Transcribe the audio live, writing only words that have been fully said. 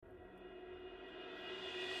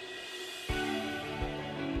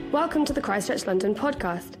Welcome to the Christchurch London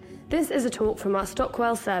podcast. This is a talk from our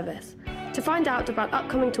Stockwell service. To find out about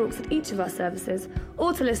upcoming talks at each of our services,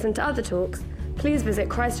 or to listen to other talks, please visit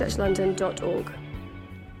christchurchlondon.org.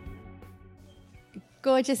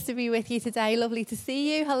 Gorgeous to be with you today. Lovely to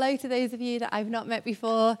see you. Hello to those of you that I've not met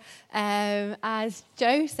before. As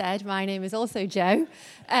Joe said, my name is also Joe,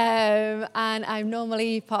 and I'm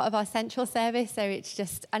normally part of our central service, so it's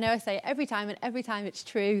just, I know I say it every time, and every time it's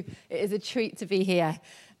true. It is a treat to be here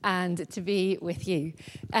and to be with you.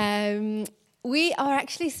 We are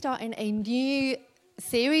actually starting a new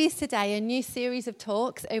series today, a new series of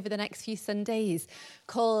talks over the next few Sundays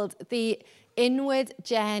called The Inward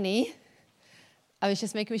Journey. I was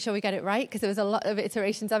just making sure we get it right because there was a lot of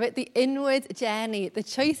iterations of it. The inward journey, the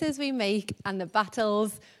choices we make and the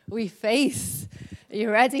battles we face. Are you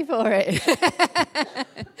ready for it?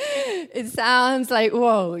 It sounds like,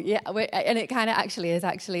 whoa, yeah, and it kind of actually is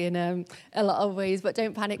in a lot of ways, but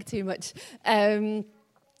don't panic too much. And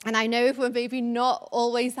I know if we're maybe not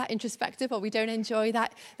always that introspective or we don't enjoy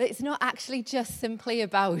that it's not actually just simply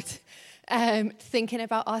about thinking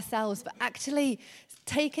about ourselves, but actually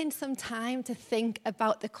taking some time to think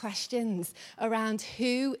about the questions around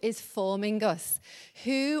who is forming us.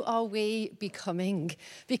 Who are we becoming?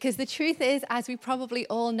 Because the truth is, as we probably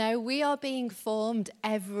all know, we are being formed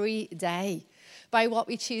every day by what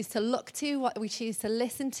we choose to look to, what we choose to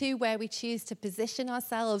listen to, where we choose to position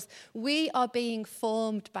ourselves. We are being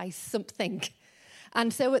formed by something.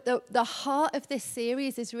 And so at the heart of this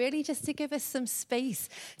series is really just to give us some space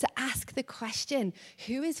to ask the question,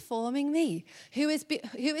 who is forming me? Who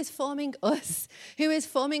is forming us? Who is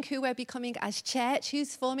forming who we're becoming as church?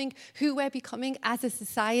 Who's forming who we're becoming as a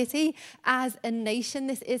society, as a nation?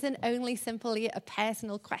 This isn't only simply a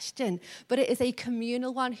personal question, but it is a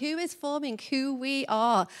communal one. Who is forming who we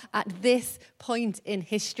are at this point in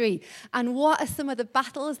history? And what are some of the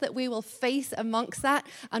battles that we will face amongst that?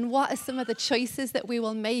 And what are some of the choices that we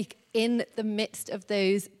will make in the midst of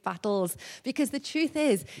those battles? Because the truth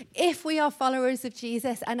is, if we are followers of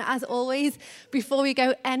Jesus, and as always, before we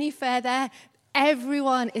go any further,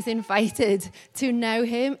 everyone is invited to know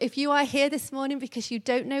him. If you are here this morning because you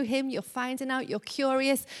don't know him, you're finding out, you're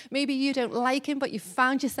curious, maybe you don't like him, but you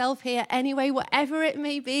found yourself here anyway, whatever it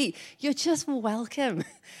may be, you're just welcome.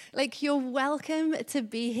 Like, you're welcome to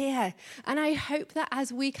be here. And I hope that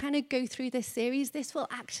as we kind of go through this series, this will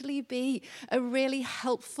actually be a really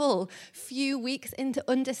helpful few weeks into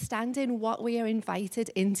understanding what we are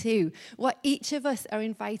invited into, what each of us are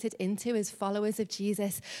invited into as followers of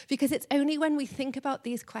Jesus. Because it's only when we think about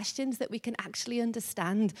these questions that we can actually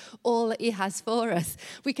understand all that he has for us.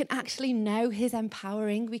 We can actually know his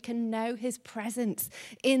empowering. We can know his presence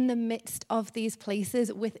in the midst of these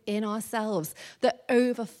places within ourselves that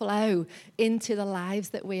overflow into the lives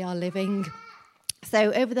that we are living.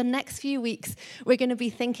 So over the next few weeks, we're going to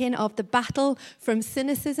be thinking of the battle from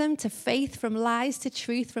cynicism to faith, from lies to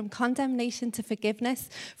truth, from condemnation to forgiveness,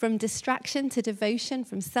 from distraction to devotion,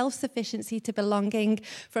 from self-sufficiency to belonging,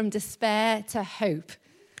 from despair to hope.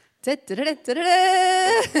 There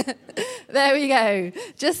we go.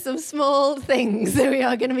 Just some small things that we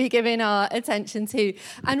are going to be giving our attention to.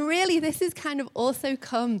 And really, this has kind of also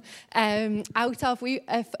come out of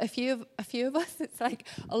a few of us. It's like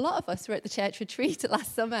a lot of us were at the church retreat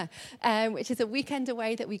last summer, which is a weekend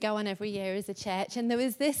away that we go on every year as a church. And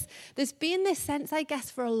there's been this sense, I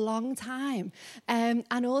guess, for a long time.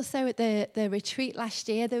 And also at the retreat last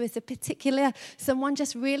year, there was someone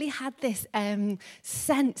just really had this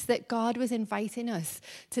sense that God was inviting us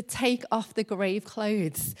to take off the grave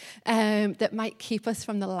clothes that might keep us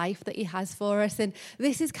from the life that he has for us. And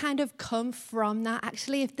this has kind of come from that.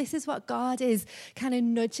 Actually, if this is what God is kind of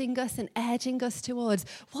nudging us and urging us towards,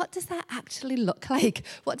 what does that actually look like?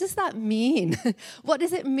 What does that mean? What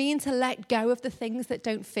does it mean to let go of the things that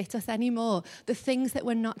don't fit us anymore? The things that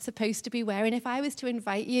we're not supposed to be wearing? If I was to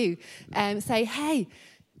invite you, say, hey,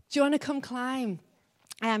 do you want to come climb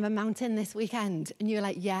a mountain this weekend? And you're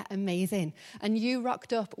like, yeah, amazing. And you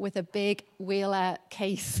rocked up with a big wheeler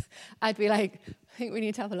case. I'd be like, I think we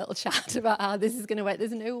need to have a little chat about how this is going to work.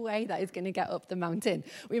 There's no way that is going to get up the mountain.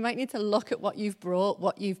 We might need to look at what you've brought,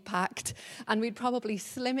 what you've packed, and we'd probably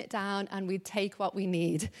slim it down and we'd take what we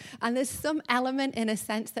need. And there's some element, in a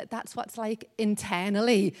sense, that's what's like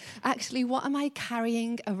internally. Actually, what am I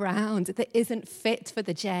carrying around that isn't fit for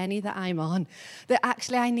the journey that I'm on? That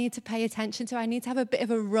actually I need to pay attention to. I need to have a bit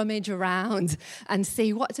of a rummage around and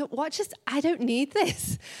see I don't need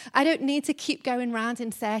this. I don't need to keep going round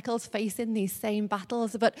in circles facing these same same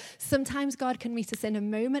battles, but sometimes God can meet us in a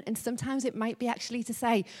moment, and sometimes it might be actually to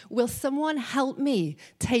say, will someone help me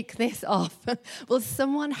take this off? Will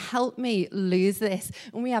someone help me lose this?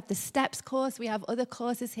 And we have the Steps course, we have other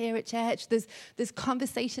courses here at church. There's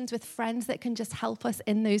conversations with friends that can just help us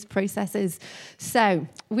in those processes. So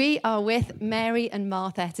we are with Mary and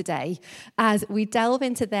Martha today as we delve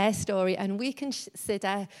into their story and we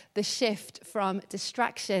consider the shift from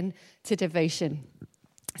distraction to devotion.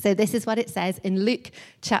 So this is what it says in Luke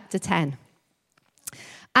chapter 10.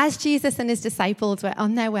 As Jesus and his disciples were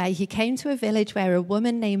on their way, he came to a village where a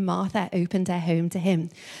woman named Martha opened her home to him.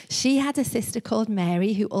 She had a sister called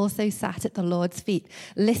Mary who also sat at the Lord's feet,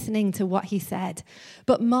 listening to what he said.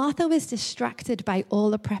 But Martha was distracted by all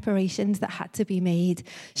the preparations that had to be made.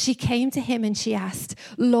 She came to him and she asked,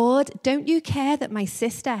 "Lord, don't you care that my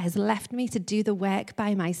sister has left me to do the work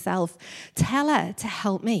by myself? Tell her to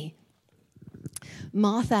help me."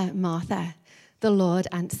 "Martha, Martha," the Lord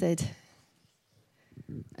answered.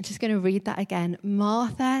 I'm just going to read that again.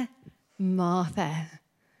 "Martha, Martha,"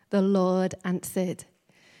 the Lord answered.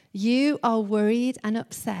 "You are worried and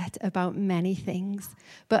upset about many things,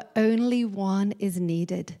 but only one is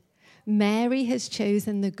needed. Mary has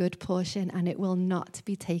chosen the good portion, and it will not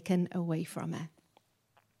be taken away from her."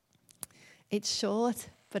 It's short,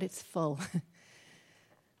 but it's full.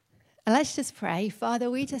 Let's just pray. Father,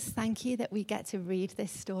 we just thank you that we get to read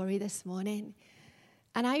this story this morning.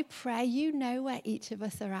 And I pray you know where each of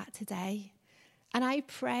us are at today. And I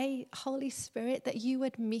pray, Holy Spirit, that you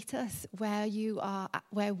would meet us where you are,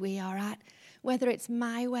 where we are at, whether it's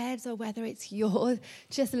my words or whether it's yours,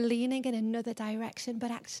 just leaning in another direction.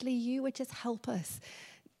 But actually, you would just help us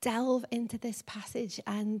delve into this passage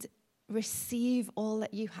and receive all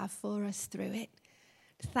that you have for us through it.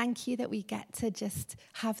 Thank you that we get to just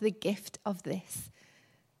have the gift of this.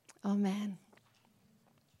 Amen.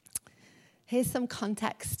 Here's some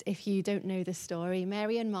context if you don't know the story.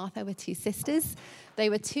 Mary and Martha were two sisters. They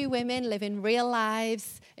were two women living real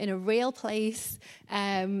lives in a real place.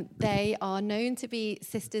 They are known to be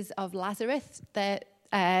sisters of Lazarus. They're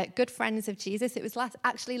good friends of Jesus. It was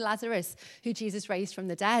actually Lazarus who Jesus raised from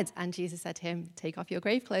the dead. And Jesus said to him, "Take off your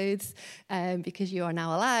grave clothes because you are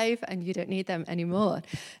now alive and you don't need them anymore."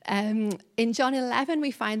 In John 11,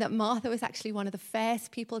 we find that Martha was actually one of the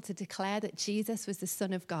first people to declare that Jesus was the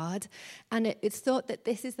Son of God. And it's thought that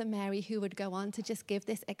this is the Mary who would go on to just give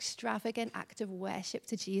this extravagant act of worship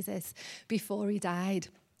to Jesus before he died.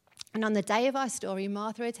 And on the day of our story,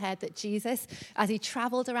 Martha had heard that Jesus, as he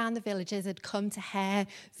traveled around the villages, had come to her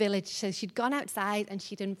village. So she'd gone outside and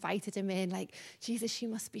she'd invited him in, like, "Jesus, you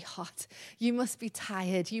must be hot. You must be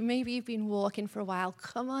tired. Maybe you've been walking for a while.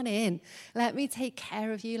 Come on in. Let me take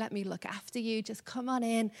care of you. Let me look after you. Just come on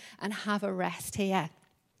in and have a rest here."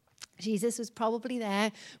 Jesus was probably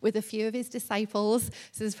there with a few of his disciples.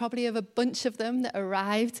 So there's probably a bunch of them that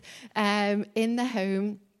arrived in the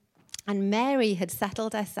home. And Mary had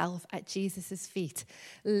settled herself at Jesus' feet,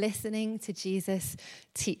 listening to Jesus'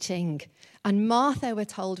 teaching. And Martha, we're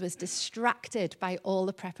told, was distracted by all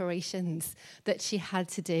the preparations that she had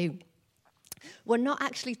to do. We're not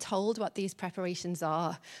actually told what these preparations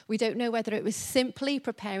are. We don't know whether it was simply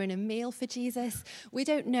preparing a meal for Jesus. We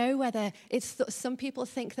don't know whether some people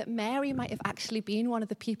think that Mary might have actually been one of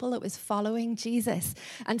the people that was following Jesus.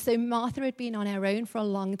 And so Martha had been on her own for a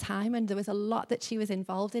long time, and there was a lot that she was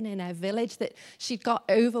involved in her village that she got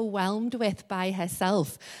overwhelmed with by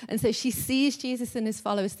herself. And so she sees Jesus and his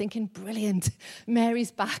followers thinking, "Brilliant,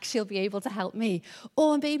 Mary's back, she'll be able to help me."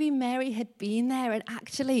 Or maybe Mary had been there and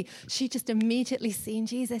actually she just immediately seen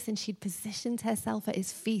Jesus and she'd positioned herself at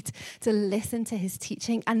his feet to listen to his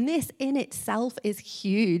teaching. And this in itself is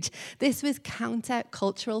huge. This was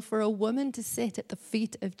counter-cultural for a woman to sit at the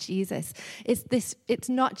feet of Jesus. It's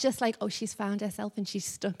not just like, oh, she's found herself and she's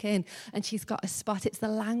stuck in and she's got a spot. It's the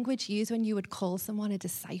language used when you would call someone a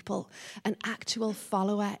disciple, an actual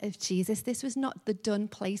follower of Jesus. This was not the done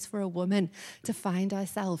place for a woman to find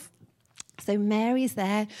herself. So Mary's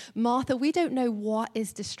there. Martha, we don't know what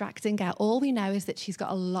is distracting her. All we know is that she's got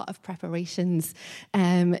a lot of preparations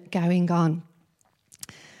going on.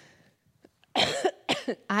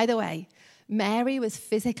 Either way, Mary was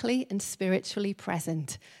physically and spiritually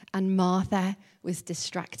present, and Martha was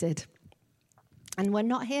distracted. And we're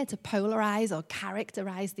not here to polarize or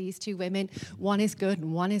characterize these two women. One is good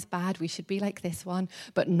and one is bad. We should be like this one,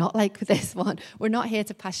 but not like this one. We're not here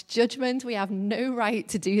to pass judgment. We have no right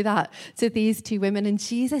to do that to these two women. And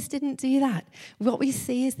Jesus didn't do that. What we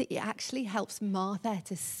see is that he actually helps Martha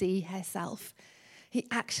to see herself. He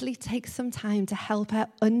actually takes some time to help her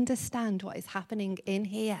understand what is happening in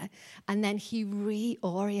here. And then he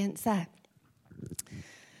reorients her.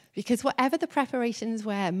 Because whatever the preparations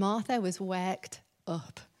were, Martha was worked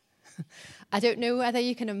up. I don't know whether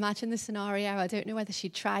you can imagine the scenario. I don't know whether she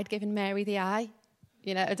tried giving Mary the eye.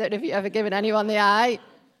 You know, I don't know if you've ever given anyone the eye.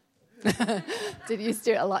 Did you used to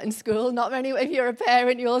do it a lot in school? Not many. If you're a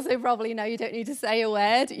parent, you also probably know you don't need to say a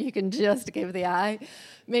word. You can just give the eye.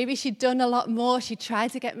 Maybe she'd done a lot more. She tried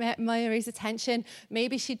to get Mary's attention.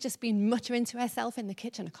 Maybe she'd just been muttering to herself in the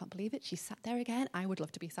kitchen. I can't believe it. She sat there again. I would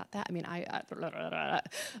love to be sat there. I mean,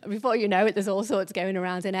 before you know it, there's all sorts going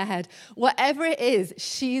around in her head. Whatever it is,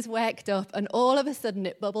 she's worked up, and all of a sudden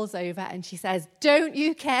it bubbles over, and she says, "Don't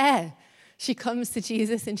you care?" She comes to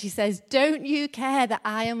Jesus and she says, "Don't you care that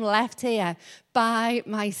I am left here by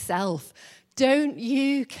myself? Don't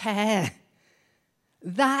you care?"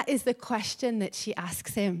 That is the question that she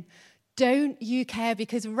asks him. Don't you care?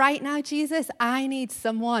 Because right now, Jesus, I need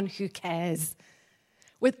someone who cares.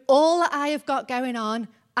 With all that I have got going on,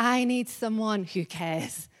 I need someone who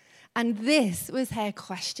cares. And this was her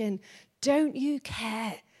question. Don't you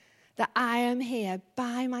care that I am here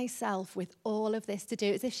by myself with all of this to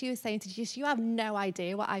do? As if she was saying to Jesus, you have no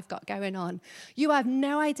idea what I've got going on. You have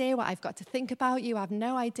no idea what I've got to think about. You have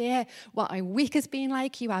no idea what my week has been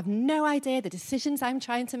like. You have no idea the decisions I'm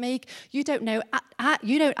trying to make. You don't know.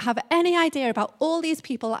 You don't have any idea about all these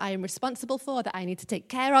people that I am responsible for, that I need to take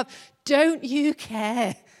care of. Don't you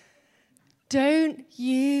care? Don't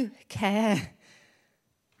you care?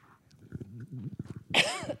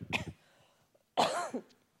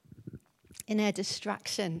 In her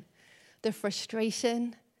distraction, the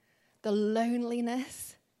frustration, the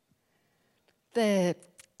loneliness, the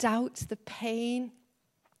doubt, the pain,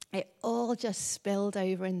 it all just spilled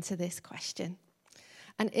over into this question.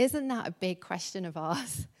 And isn't that a big question of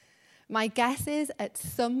ours? My guess is at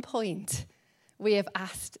some point we have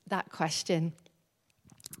asked that question.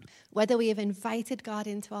 Whether we have invited God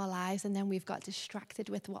into our lives and then we've got distracted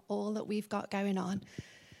with all that we've got going on.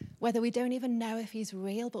 Whether we don't even know if he's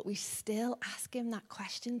real, but we still ask him that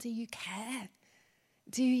question, do you care?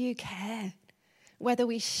 Do you care? Whether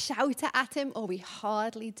we shout it at him or we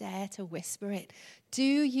hardly dare to whisper it. Do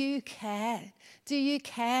you care? Do you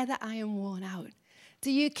care that I am worn out?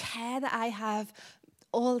 Do you care that I have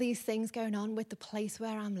all these things going on with the place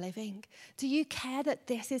where I'm living? Do you care that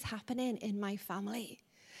this is happening in my family?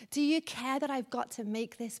 Do you care that I've got to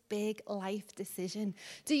make this big life decision?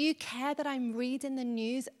 Do you care that I'm reading the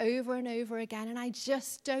news over and over again and I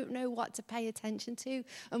just don't know what to pay attention to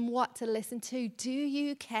and what to listen to? Do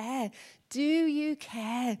you care? Do you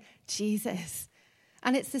care, Jesus?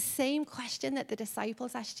 And it's the same question that the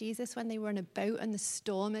disciples asked Jesus when they were in a boat and the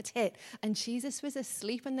storm had hit and Jesus was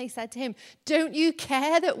asleep and they said to him, "Don't you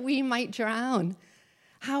care that we might drown?"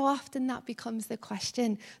 How often that becomes the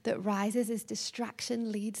question that rises as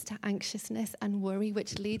distraction leads to anxiousness and worry,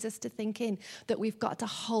 which leads us to thinking that we've got to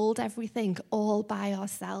hold everything all by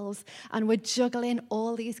ourselves. And we're juggling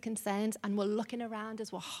all these concerns and we're looking around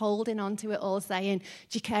as we're holding on to it all saying,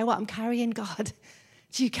 "Do you care what I'm carrying, God?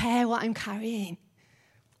 Do you care what I'm carrying?"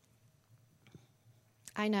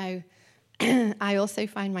 I know I also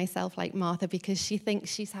find myself like Martha because she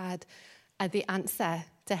thinks she's had the answer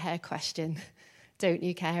to her question. Don't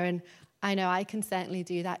you care? And I know I can certainly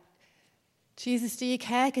do that. Jesus, do you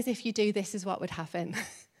care? Because if you do, this is what would happen.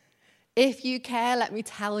 If you care, let me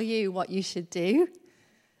tell you what you should do.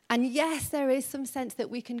 And yes, there is some sense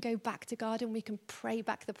that we can go back to God and we can pray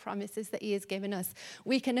back the promises that he has given us.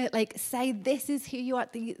 We can say, this is who you are.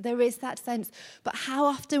 There is that sense. But how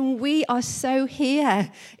often we are so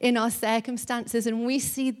here in our circumstances and we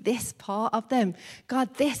see this part of them.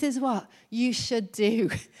 God, this is what you should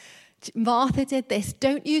do. Martha did this.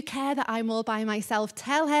 Don't you care that I'm all by myself?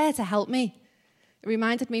 Tell her to help me. It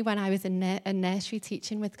reminded me when I was in a nursery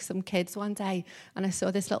teaching with some kids one day, and I saw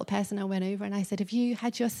this little person. I went over and I said, "Have you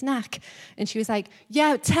had your snack?" And she was like,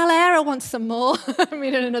 "Yeah, tell her I want some more." I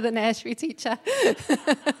mean, another nursery teacher.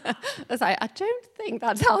 I was like, I don't think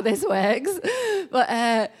that's how this works.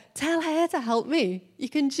 But tell her to help me. You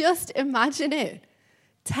can just imagine it.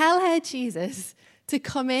 Tell her, Jesus, to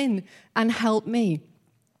come in and help me.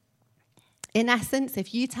 In essence,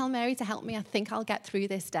 if you tell Mary to help me, I think I'll get through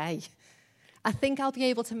this day. I think I'll be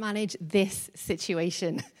able to manage this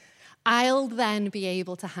situation. I'll then be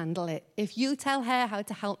able to handle it. If you tell her how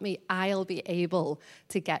to help me, I'll be able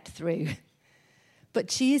to get through. But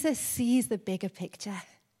Jesus sees the bigger picture.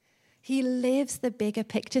 He lives the bigger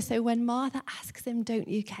picture. So when Martha asks him, "Don't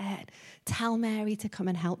you care? Tell Mary to come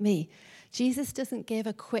and help me." Jesus doesn't give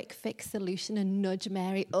a quick fix solution and nudge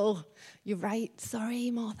Mary. "Oh, you're right. Sorry,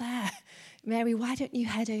 Martha. Mary, why don't you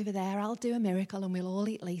head over there? I'll do a miracle and we'll all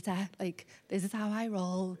eat later. This is how I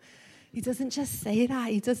roll." He doesn't just say that.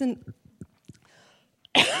 He doesn't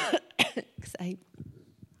say,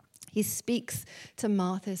 he speaks to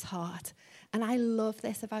Martha's heart. And I love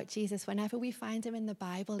this about Jesus. Whenever we find him in the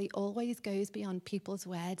Bible, he always goes beyond people's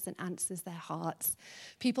words and answers their hearts.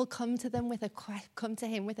 People come to him with a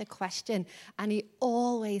question, and he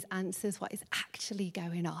always answers what is actually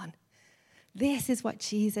going on. This is what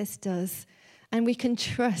Jesus does. And we can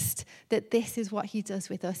trust that this is what he does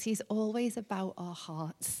with us. He's always about our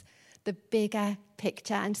hearts, the bigger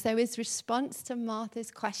picture. And so his response to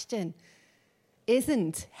Martha's question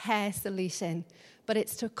isn't her solution, but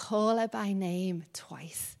it's to call her by name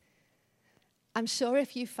twice. I'm sure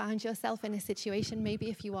if you found yourself in a situation, maybe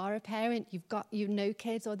if you are a parent, you know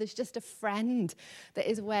kids, or there's just a friend that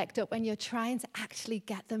is worked up when you're trying to actually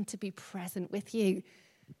get them to be present with you.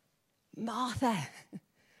 Martha,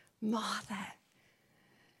 Martha,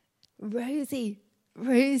 Rosie,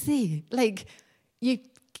 like you,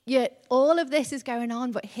 all of this is going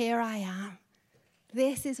on, but here I am.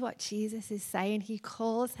 This is what Jesus is saying. He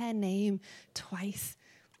calls her name twice.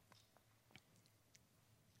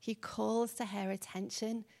 He calls to her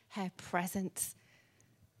attention, her presence.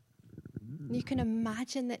 You can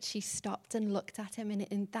imagine that she stopped and looked at him, and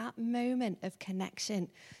in that moment of connection,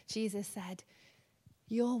 Jesus said,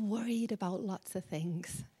 "You're worried about lots of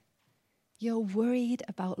things. You're worried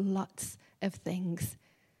about lots of things."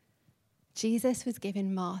 Jesus was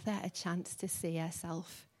giving Martha a chance to see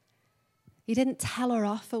herself. He didn't tell her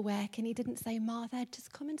off for work, and he didn't say, "Martha,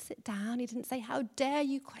 just come and sit down." He didn't say, "How dare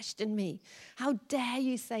you question me? How dare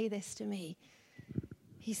you say this to me?"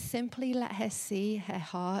 He simply let her see her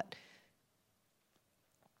heart.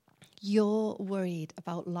 You're worried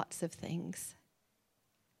about lots of things.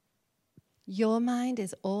 Your mind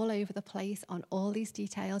is all over the place on all these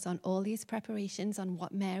details, on all these preparations, on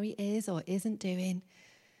what Mary is or isn't doing.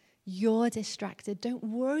 You're distracted. Don't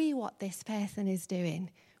worry what this person is doing.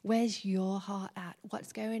 Where's your heart at?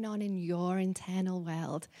 What's going on in your internal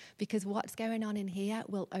world? Because what's going on in here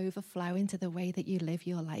will overflow into the way that you live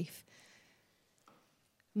your life.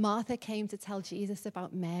 Martha came to tell Jesus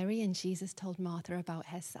about Mary, and Jesus told Martha about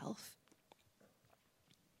herself.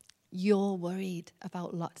 You're worried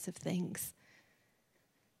about lots of things.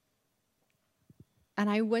 And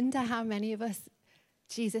I wonder how many of us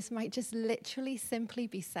Jesus might just literally simply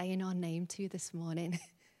be saying our name to this morning.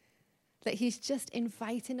 That he's just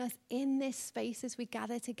inviting us in this space as we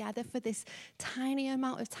gather together for this tiny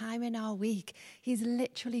amount of time in our week. He's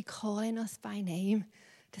literally calling us by name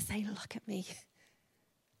to say, "Look at me.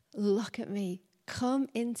 Look at me. Come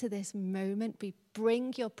into this moment.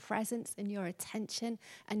 Bring your presence and your attention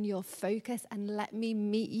and your focus, and let me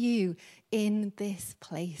meet you in this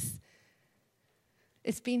place."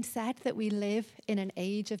 It's been said that we live in an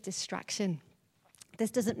age of distraction. This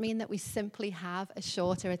doesn't mean that we simply have a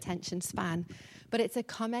shorter attention span, but it's a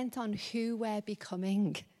comment on who we're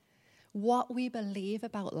becoming, what we believe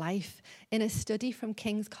about life. In a study from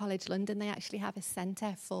King's College London, they actually have a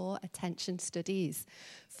centre for attention studies.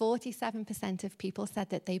 47% of people said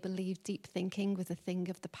that they believed deep thinking was a thing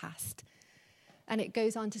of the past. And it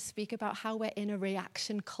goes on to speak about how we're in a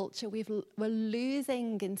reaction culture. We're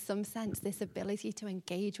losing, in some sense, this ability to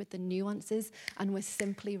engage with the nuances, and we're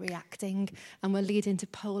simply reacting, and we're leading to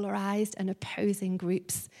polarized and opposing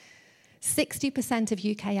groups. 60% of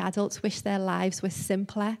UK adults wish their lives were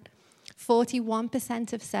simpler.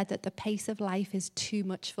 41% have said that the pace of life is too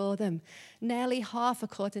much for them. Nearly half,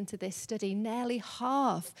 according to this study, nearly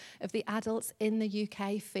half of the adults in the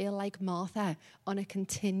UK feel like Martha on a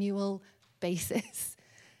continual basis,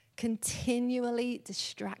 continually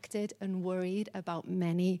distracted and worried about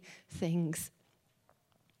many things,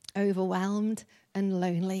 overwhelmed and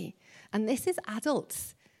lonely. And this is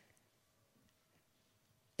adults.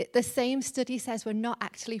 The same study says we're not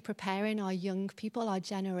actually preparing our young people, our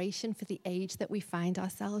generation, for the age that we find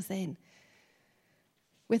ourselves in.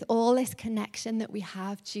 With all this connection that we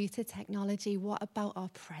have due to technology, what about our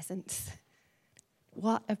presence?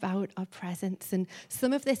 What about our presence? And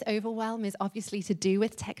some of this overwhelm is obviously to do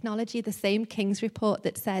with technology. The same King's report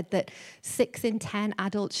that said that 6 in 10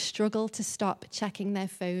 adults struggle to stop checking their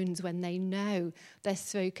phones when they know their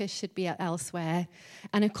focus should be elsewhere.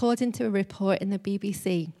 And according to a report in the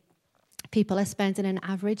BBC, people are spending an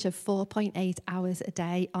average of 4.8 hours a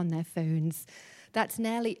day on their phones. That's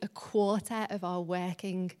nearly a quarter of our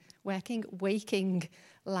waking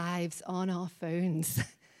lives on our phones.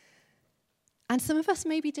 And some of us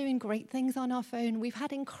may be doing great things on our phone. We've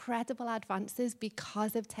had incredible advances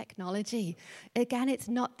because of technology. Again, it's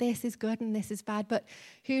not this is good and this is bad, but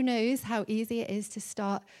who knows how easy it is to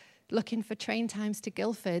start looking for train times to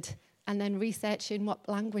Guildford and then researching what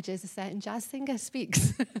languages a certain jazz singer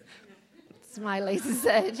speaks. It's my latest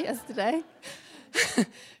search yesterday.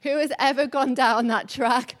 Who has ever gone down that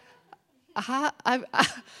track?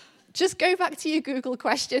 Just go back to your Google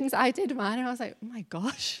questions. I did mine, and I was like, oh my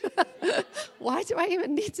gosh, why do I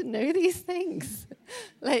even need to know these things?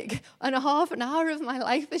 And half an hour of my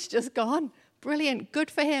life is just gone. Brilliant. Good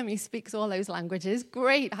for him. He speaks all those languages.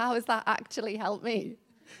 Great. How has that actually helped me?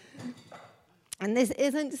 And this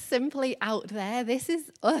isn't simply out there. This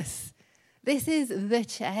is us. This is the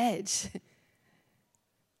church.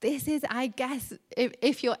 This is, I guess,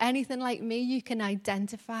 if you're anything like me, you can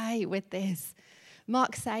identify with this.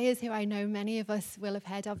 Mark Sayers, who I know many of us will have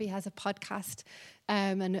heard of, he has a podcast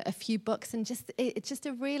and a few books, and it's just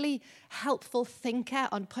a really helpful thinker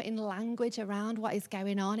on putting language around what is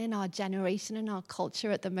going on in our generation and our culture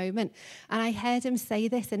at the moment. And I heard him say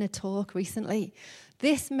this in a talk recently.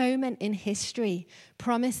 This moment in history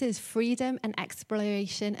promises freedom and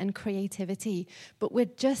exploration and creativity, but we're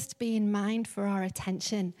just being mined for our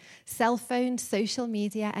attention. Cell phones, social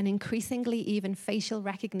media, and increasingly even facial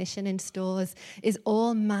recognition in stores is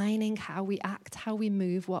all mining how we act, how we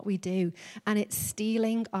move, what we do, and it's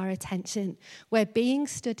stealing our attention. We're being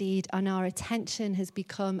studied, and our attention has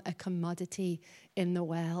become a commodity in the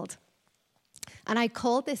world. And I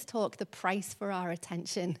called this talk The Price for Our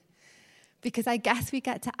Attention. Because I guess we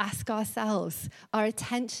get to ask ourselves, our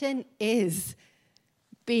attention is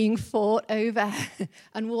being fought over.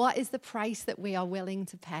 And what is the price that we are willing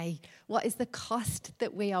to pay? What is the cost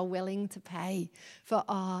that we are willing to pay for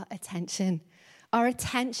our attention? Our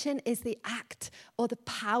attention is the act or the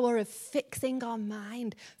power of fixing our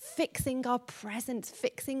mind, fixing our presence,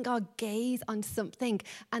 fixing our gaze on something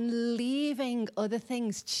and leaving other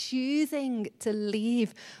things, choosing to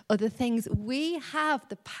leave other things. We have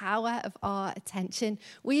the power of our attention.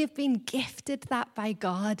 We have been gifted that by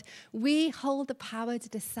God. We hold the power to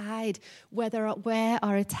decide where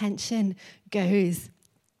our attention goes.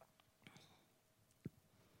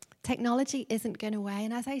 Technology isn't going away.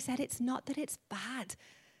 And as I said, it's not that it's bad.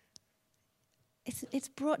 It's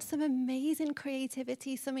brought some amazing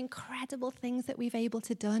creativity, some incredible things that we've able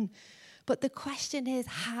to do. But the question is,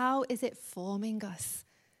 how is it forming us?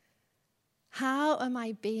 How am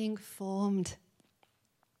I being formed?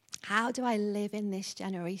 How do I live in this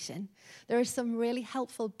generation? There are some really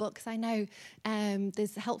helpful books. I know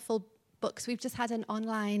there's helpful books. We've just had an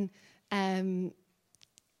online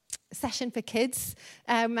session for kids,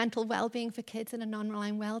 mental well-being for kids in an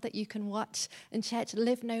online world that you can watch in church.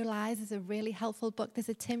 Live No Lies is a really helpful book. There's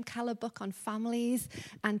a Tim Keller book on families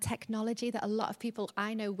and technology that a lot of people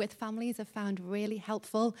I know with families have found really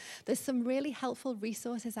helpful. There's some really helpful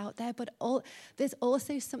resources out there, but there's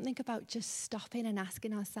also something about just stopping and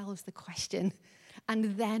asking ourselves the question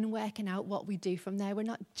and then working out what we do from there. We're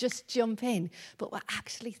not just jumping, but we're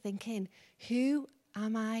actually thinking, who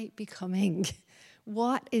am I becoming?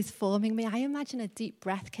 What is forming me? I imagine a deep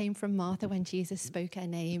breath came from Martha when Jesus spoke her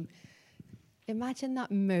name. Imagine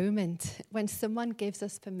that moment when someone gives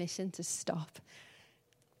us permission to stop.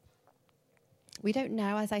 We don't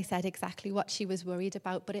know, as I said, exactly what she was worried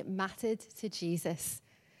about, but it mattered to Jesus.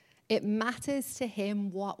 It matters to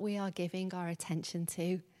him what we are giving our attention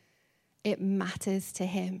to. It matters to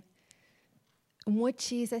him. And would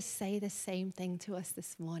Jesus say the same thing to us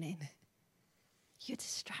this morning? You're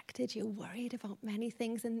distracted, you're worried about many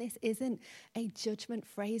things, and this isn't a judgment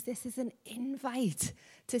phrase. This is an invite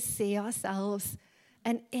to see ourselves,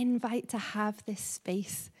 an invite to have this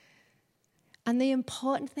space. And the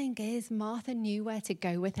important thing is, Martha knew where to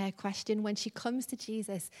go with her question when she comes to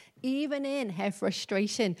Jesus, even in her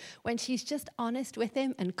frustration, when she's just honest with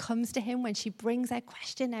him and comes to him, when she brings her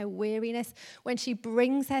question, her weariness, when she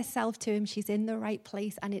brings herself to him, she's in the right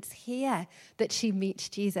place. And it's here that she meets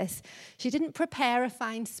Jesus. She didn't prepare a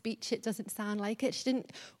fine speech. It doesn't sound like it. She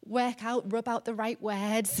didn't rub out the right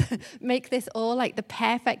words, make this all like the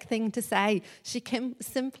perfect thing to say. She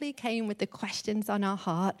simply came with the questions on her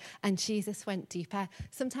heart, and Jesus went deeper.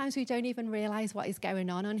 Sometimes we don't even realize what is going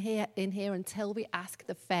on in here until we ask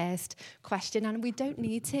the first question, and we don't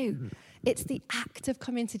need to. It's the act of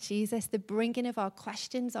coming to Jesus, the bringing of our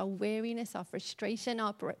questions, our weariness, our frustration,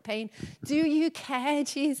 our pain. Do you care,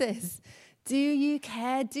 Jesus? Do you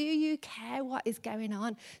care? Do you care what is going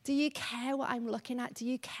on? Do you care what I'm looking at? Do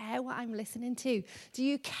you care what I'm listening to? Do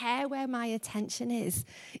you care where my attention is?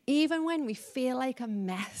 Even when we feel like a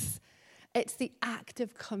mess, it's the act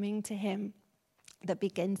of coming to him that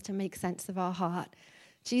begins to make sense of our heart.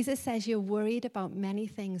 Jesus says you're worried about many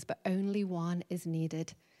things, but only one is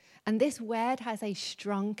needed. And this word has a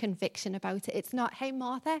strong conviction about it. It's not, hey,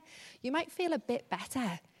 Martha, you might feel a bit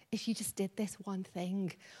better if you just did this one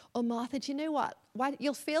thing? Or Martha, do you know what?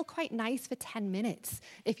 You'll feel quite nice for 10 minutes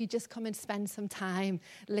if you just come and spend some time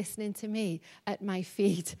listening to me at my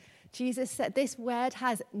feet. Jesus said this word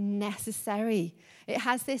has necessary. It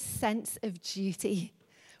has this sense of duty.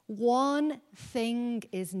 One thing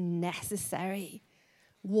is necessary.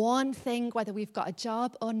 One thing, whether we've got a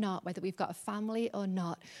job or not, whether we've got a family or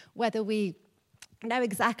not, whether we know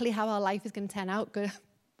exactly how our life is going to turn out, good,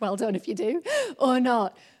 well done if you do, or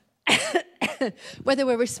not. Whether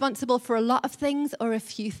we're responsible for a lot of things or a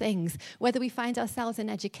few things, whether we find ourselves in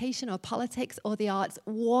education or politics or the arts,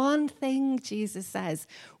 one thing, Jesus says,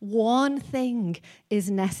 one thing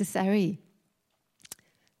is necessary.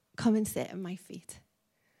 Come and sit at my feet.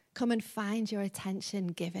 Come and find your attention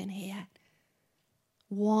given here.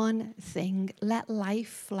 One thing. Let life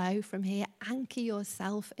flow from here. Anchor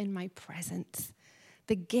yourself in my presence.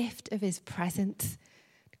 The gift of his presence.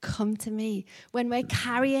 Come to me. When we're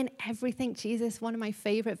carrying everything, Jesus, one of my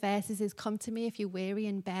favorite verses is, come to me if you're weary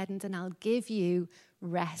and burdened and I'll give you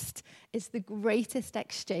rest. It's the greatest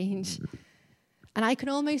exchange. And I can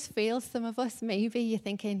almost feel some of us, maybe you're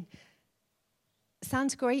thinking,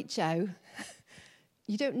 sounds great, Joe.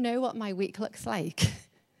 You don't know what my week looks like.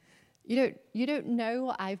 You don't know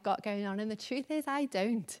what I've got going on. And the truth is, I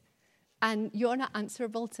don't. And you're not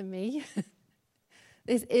answerable to me.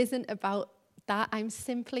 This isn't about that. I'm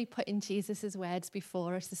simply putting Jesus' words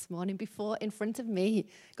before us this morning, in front of me.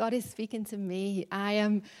 God is speaking to me. I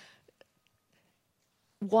am.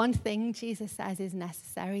 One thing Jesus says is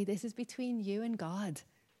necessary. This is between you and God.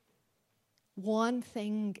 One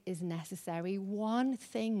thing is necessary. One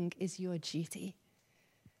thing is your duty.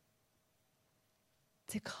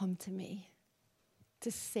 To come to me,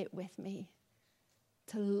 to sit with me,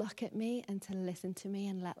 to look at me and to listen to me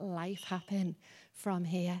and let life happen from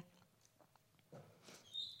here.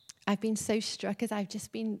 I've been so struck as I've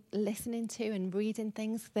just been listening to and reading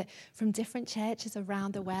things that from different churches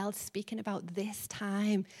around the world speaking about this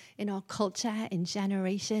time in our culture, in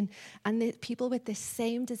generation, and the people with the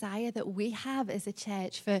same desire that we have as a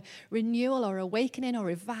church for renewal or awakening or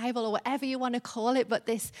revival or whatever you want to call it, but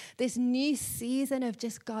this new season of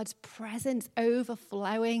just God's presence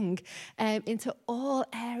overflowing into all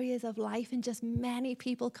areas of life, and just many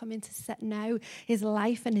people coming to know his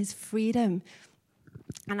life and his freedom.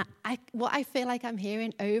 And what I feel like I'm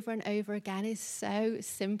hearing over and over again is so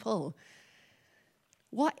simple.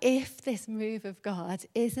 What if this move of God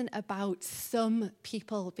isn't about some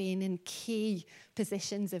people being in key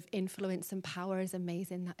positions of influence and power, as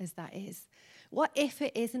amazing as that is? What if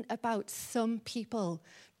it isn't about some people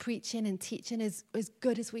preaching and teaching as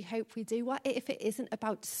good as we hope we do? What if it isn't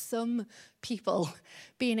about some people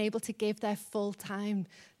being able to give their full-time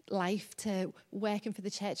life to working for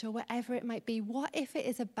the church or whatever it might be? What if it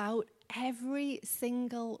is about every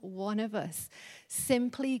single one of us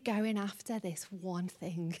simply going after this one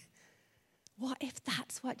thing? What if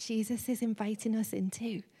that's what Jesus is inviting us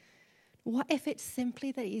into? What if it's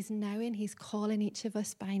simply that he's knowing he's calling each of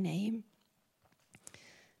us by name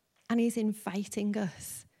and he's inviting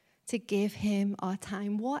us to give him our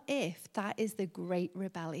time? What if that is the great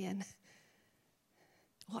rebellion?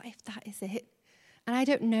 What if that is it? And I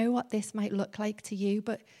don't know what this might look like to you,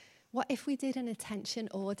 but what if we did an attention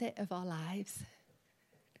audit of our lives?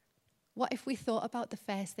 What if we thought about the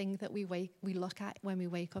first thing that we look at when we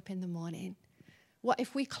wake up in the morning? What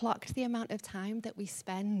if we clocked the amount of time that we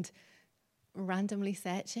spend randomly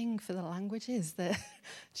searching for the languages that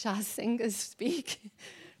jazz singers speak?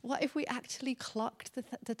 What if we actually clocked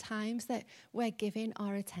the times that we're giving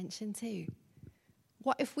our attention to?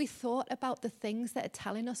 What if we thought about the things that are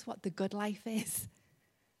telling us what the good life is?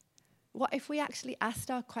 What if we actually asked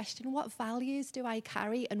our question, what values do I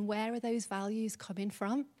carry and where are those values coming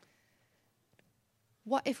from?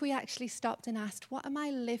 What if we actually stopped and asked, what am I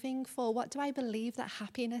living for? What do I believe that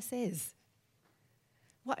happiness is?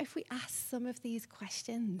 What if we asked some of these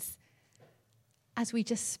questions as we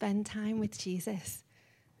just spend time with Jesus?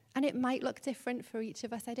 And it might look different for each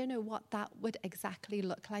of us. I don't know what that would exactly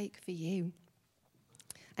look like for you.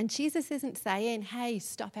 And Jesus isn't saying, hey,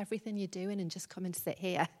 stop everything you're doing and just come and sit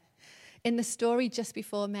here. In the story just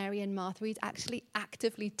before Mary and Martha, he'd actually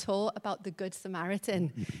actively taught about the Good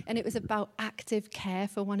Samaritan, and it was about active care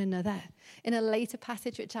for one another. In a later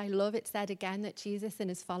passage, which I love, it said again that Jesus and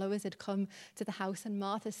his followers had come to the house and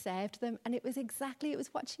Martha served them, and it was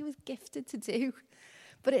what she was gifted to do.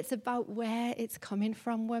 But it's about where it's coming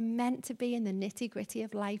from. We're meant to be in the nitty-gritty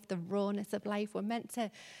of life, the rawness of life. We're meant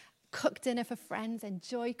to cook dinner for friends,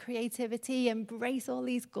 enjoy creativity, embrace all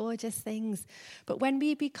these gorgeous things. But when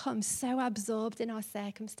we become so absorbed in our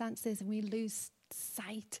circumstances and we lose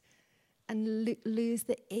sight and lose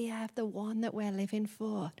the ear of the one that we're living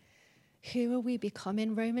for, who are we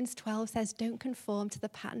becoming? Romans 12 says, don't conform to the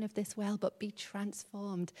pattern of this world, but be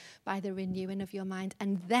transformed by the renewing of your mind.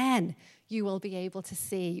 And then you will be able to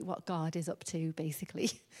see what God is up to,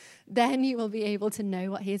 basically. Then you will be able to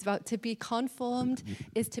know what he is about. To be conformed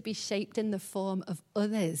is to be shaped in the form of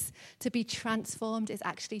others. To be transformed is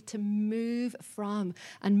actually to move from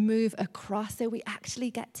and move across. So we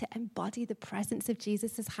actually get to embody the presence of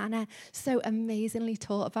Jesus, as Hannah so amazingly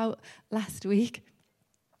taught about last week.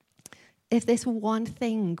 If this one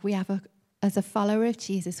thing we have as a follower of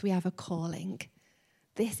Jesus, we have a calling.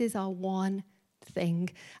 This is our one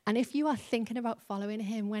thing. And if you are thinking about following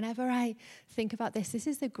him, whenever I think about this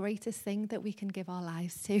is the greatest thing that we can give our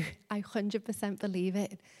lives to. I 100% believe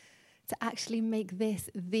it. To actually make this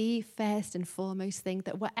the first and foremost thing,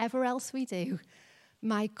 that whatever else we do,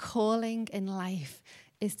 my calling in life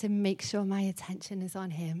is to make sure my attention is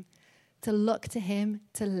on him, to look to him,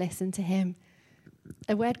 to listen to him.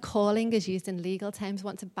 The word calling is used in legal terms.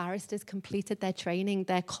 Once a barrister's completed their training,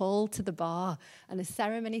 they're called to the bar, and a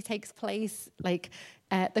ceremony takes place, like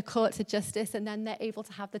the courts of justice, and then they're able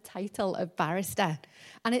to have the title of barrister.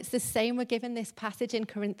 And it's the same. We're given this passage in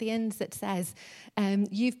Corinthians that says,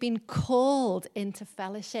 you've been called into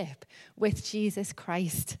fellowship with Jesus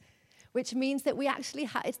Christ, which means that we actually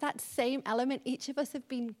it's that same element. Each of us have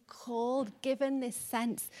been called, given this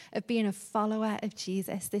sense of being a follower of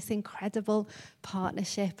Jesus, this incredible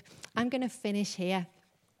partnership. I'm going to finish here.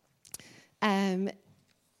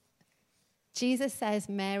 Jesus says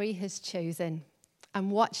Mary has chosen,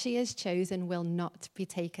 and what she has chosen will not be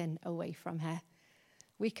taken away from her.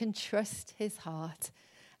 We can trust his heart.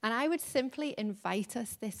 And I would simply invite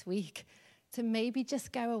us this week to maybe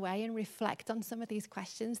just go away and reflect on some of these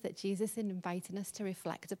questions that Jesus is inviting us to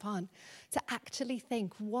reflect upon. To actually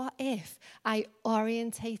think, what if I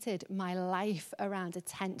orientated my life around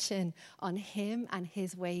attention on him and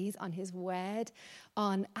his ways, on his word,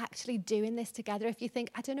 on actually doing this together? If you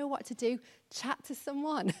think, I don't know what to do, chat to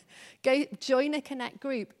someone. Go join a Connect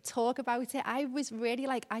group, talk about it. I was really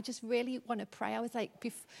I just really want to pray. I was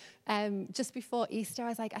just before Easter, I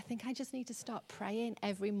was like, I think I just need to start praying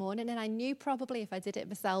every morning. And I knew probably if I did it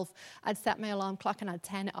myself, I'd set my alarm clock and I'd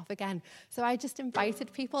turn it off again. So I just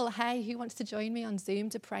invited people, hey, who wants to join me on Zoom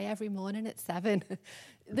to pray every morning at 7?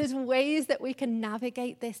 There's ways that we can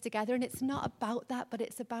navigate this together. And it's not about that, but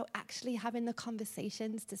it's about actually having the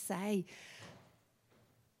conversations to say,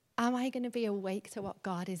 am I going to be awake to what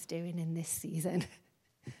God is doing in this season?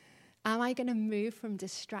 Am I going to move from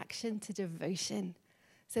distraction to devotion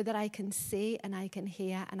so that I can see and I can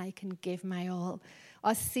hear and I can give my all?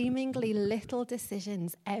 Our seemingly little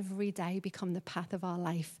decisions every day become the path of our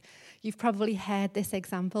life. You've probably heard this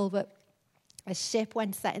example, but a ship,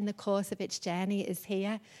 when setting the course of its journey, is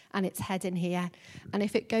here and it's heading here. And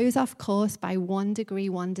if it goes off course by 1 degree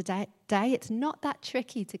one day, it's not that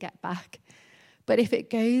tricky to get back. But if it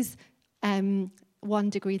goes 1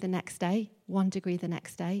 degree the next day, 1 degree the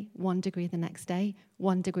next day, 1 degree the next day,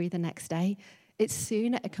 1 degree the next day, it's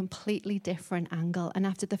soon at a completely different angle. And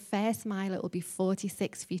after the first mile, it will be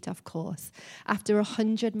 46 feet off course. After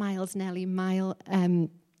 100 miles, nearly a mile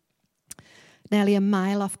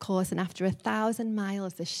off course. And after 1,000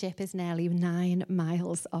 miles, the ship is nearly 9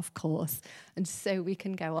 miles off course. And so we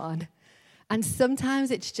can go on. And sometimes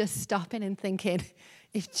it's just stopping and thinking,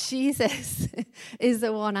 if Jesus is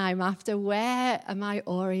the one I'm after, where am I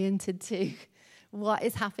oriented to? What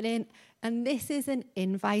is happening? And this is an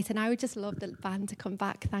invite. And I would just love the band to come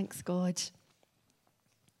back. Thanks, Gorge.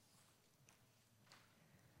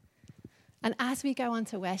 And as we go on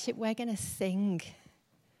to worship, we're going to sing.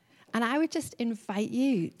 And I would just invite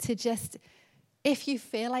you to just, if you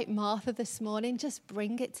feel like Martha this morning, just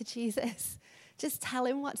bring it to Jesus. Just tell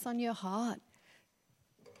him what's on your heart.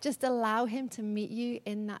 Just allow him to meet you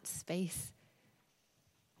in that space.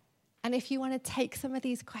 And if you want to take some of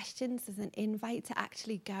these questions as an invite to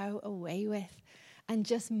actually go away with and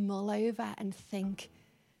just mull over and think,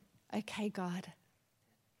 okay, God,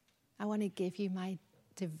 I want to give you my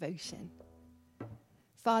devotion.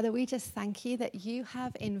 Father, we just thank you that you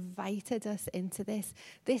have invited us into this.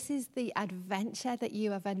 This is the adventure that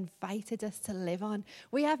you have invited us to live on.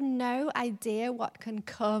 We have no idea what can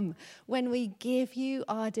come when we give you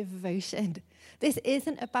our devotion. This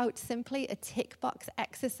isn't about simply a tick box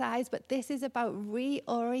exercise, but this is about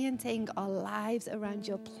reorienting our lives around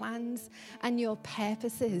your plans and your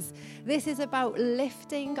purposes. This is about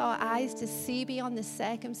lifting our eyes to see beyond the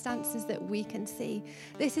circumstances that we can see.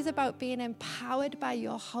 This is about being empowered by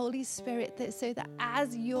your Holy Spirit so that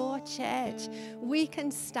as your church, we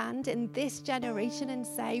can stand in this generation and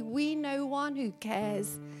say, we know one who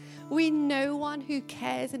cares. We know one who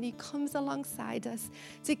cares and he comes alongside us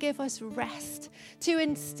to give us rest, to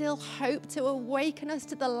instill hope, to awaken us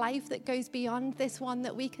to the life that goes beyond this one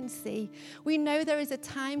that we can see. We know there is a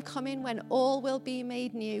time coming when all will be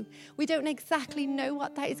made new. We don't exactly know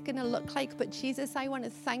what that is going to look like, but Jesus, I want to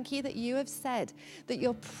thank you that you have said that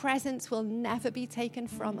your presence will never be taken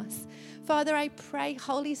from us. Father, I pray,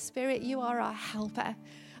 Holy Spirit, you are our helper.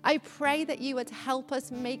 I pray that you would help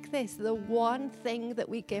us make this the one thing that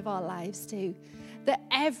we give our lives to, that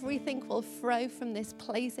everything will flow from this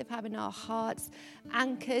place of having our hearts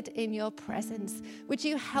anchored in your presence. Would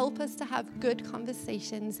you help us to have good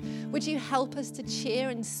conversations? Would you help us to cheer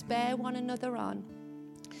and spur one another on?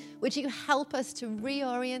 Would you help us to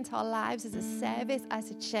reorient our lives as a service,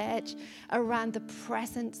 as a church, around the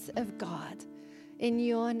presence of God? In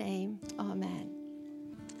your name, amen.